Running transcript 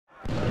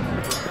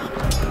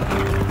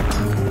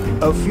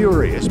A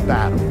furious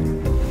battle.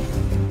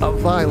 A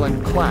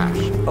violent clash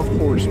of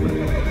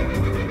horsemen.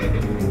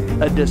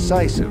 A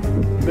decisive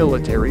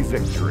military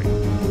victory.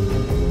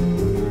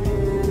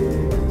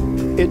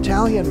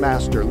 Italian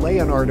master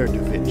Leonardo da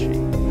Vinci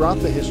brought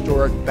the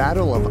historic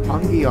Battle of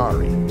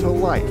Anghiari to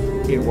life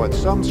in what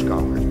some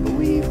scholars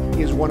believe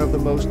is one of the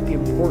most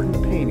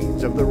important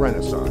paintings of the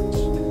Renaissance.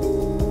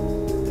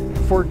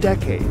 For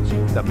decades,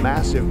 the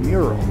massive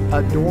mural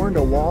adorned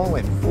a wall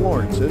in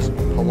Florence's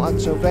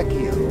Palazzo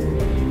Vecchio.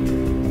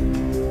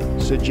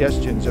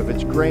 Suggestions of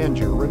its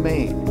grandeur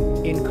remain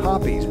in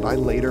copies by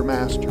later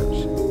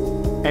masters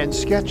and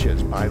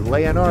sketches by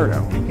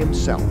Leonardo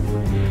himself.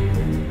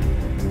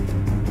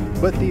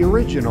 But the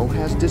original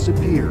has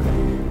disappeared,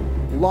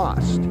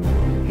 lost,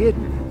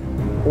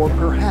 hidden, or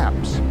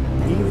perhaps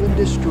even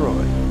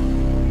destroyed.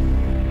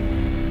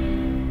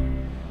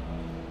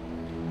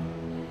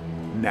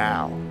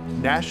 Now,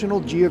 National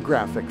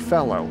Geographic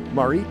fellow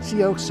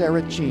Maurizio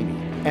Saracini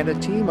and a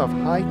team of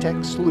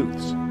high-tech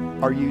sleuths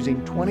are using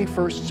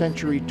 21st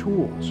century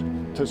tools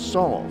to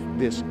solve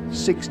this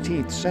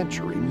 16th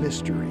century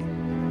mystery.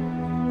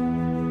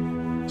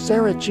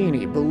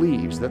 Saracini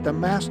believes that the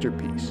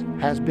masterpiece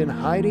has been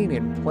hiding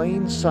in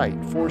plain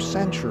sight for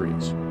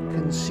centuries,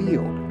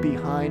 concealed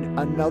behind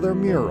another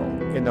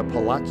mural in the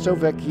Palazzo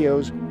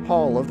Vecchio's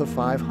Hall of the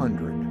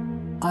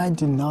 500. I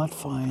did not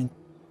find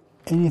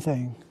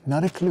anything,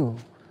 not a clue,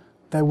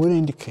 that would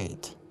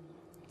indicate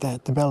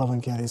that the Bell of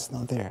Anghiari is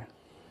not there.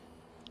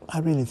 I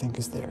really think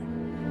it's there.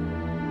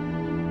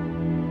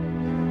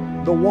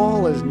 The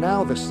wall is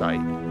now the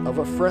site of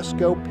a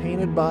fresco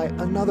painted by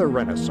another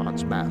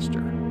Renaissance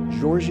master,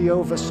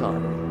 Giorgio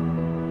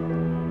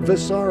Vasari.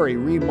 Vasari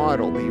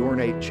remodeled the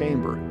ornate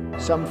chamber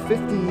some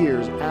 50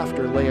 years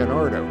after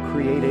Leonardo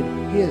created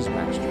his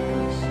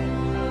masterpiece.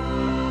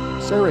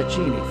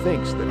 Saracini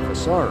thinks that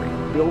Vasari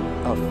built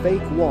a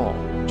fake wall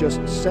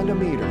just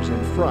centimeters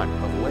in front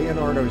of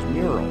Leonardo's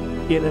mural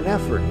in an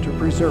effort to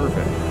preserve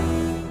it.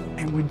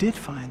 And we did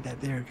find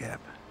that air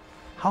gap.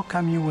 How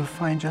come you will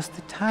find just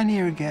a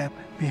tinier gap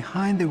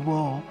behind the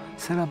wall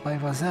set up by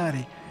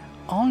Vasari,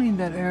 only in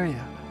that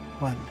area,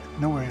 but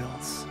nowhere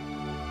else?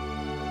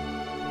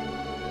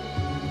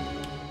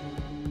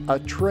 A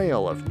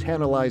trail of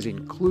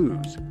tantalizing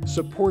clues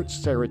supports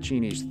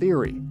Saracini's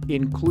theory,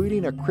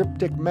 including a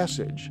cryptic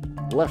message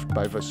left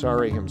by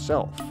Vasari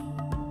himself.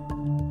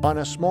 On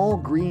a small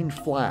green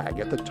flag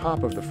at the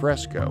top of the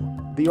fresco,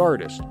 the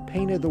artist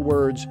painted the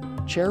words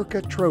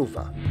 "Cerca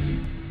trova,"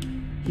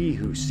 he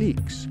who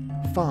seeks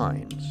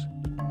finds.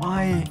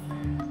 Why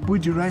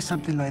would you write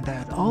something like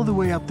that? All the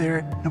way up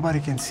there, nobody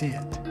can see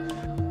it.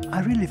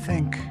 I really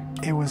think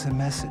it was a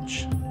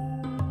message.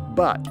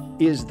 But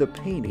is the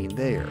painting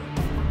there?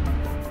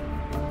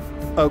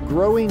 A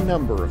growing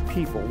number of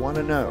people want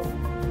to know,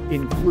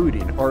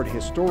 including art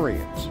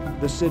historians,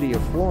 the city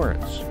of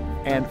Florence,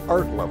 and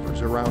art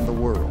lovers around the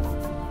world.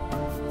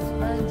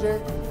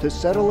 To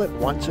settle it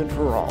once and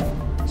for all,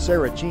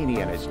 Saracini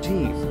and his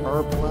team are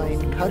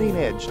applying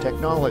cutting-edge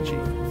technology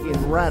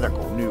in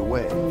radical new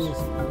ways.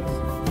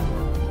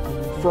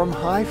 From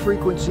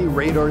high-frequency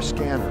radar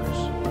scanners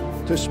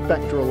to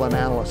spectral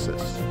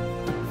analysis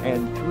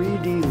and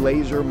 3D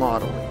laser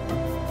modeling,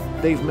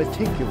 they've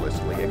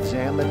meticulously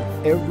examined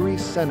every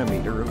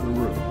centimeter of the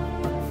room.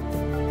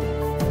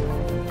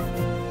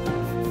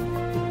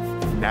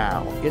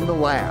 Now, in the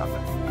lab,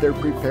 they're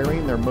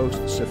preparing their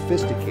most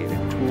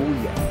sophisticated tool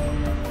yet,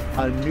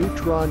 a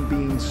neutron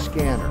beam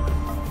scanner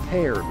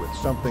paired with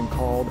something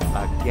called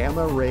a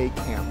gamma ray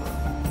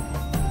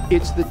camera.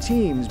 It's the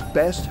team's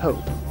best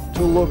hope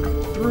to look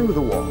through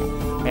the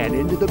wall and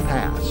into the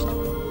past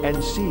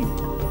and see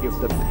if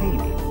the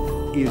painting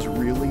is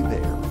really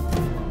there.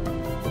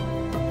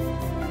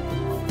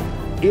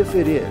 If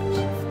it is,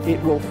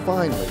 it will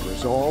finally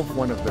resolve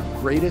one of the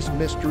greatest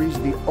mysteries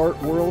the art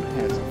world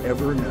has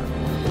ever known.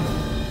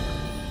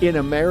 In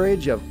a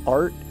marriage of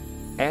art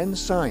and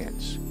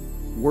science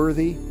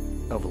worthy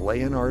of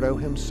Leonardo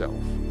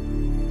himself.